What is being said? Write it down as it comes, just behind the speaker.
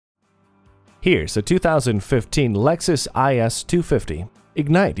Here's a 2015 Lexus IS 250.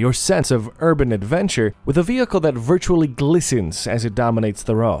 Ignite your sense of urban adventure with a vehicle that virtually glistens as it dominates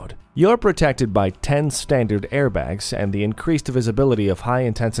the road. You're protected by 10 standard airbags and the increased visibility of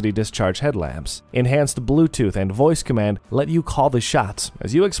high-intensity discharge headlamps. Enhanced Bluetooth and voice command let you call the shots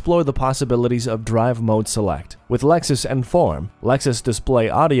as you explore the possibilities of Drive Mode Select. With Lexus Inform, Lexus Display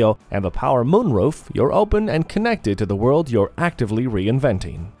Audio, and the power moonroof, you're open and connected to the world you're actively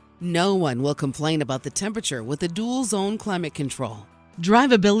reinventing. No one will complain about the temperature with the dual-zone climate control.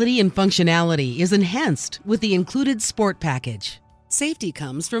 Drivability and functionality is enhanced with the included Sport package. Safety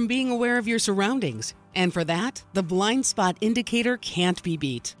comes from being aware of your surroundings, and for that, the blind spot indicator can't be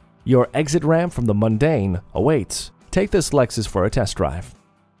beat. Your exit ramp from the mundane awaits. Take this Lexus for a test drive.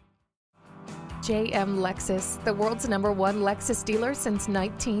 JM Lexus, the world's #1 Lexus dealer since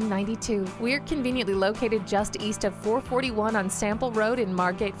 1992. We're conveniently located just east of 441 on Sample Road in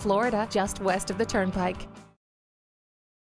Margate, Florida, just west of the Turnpike.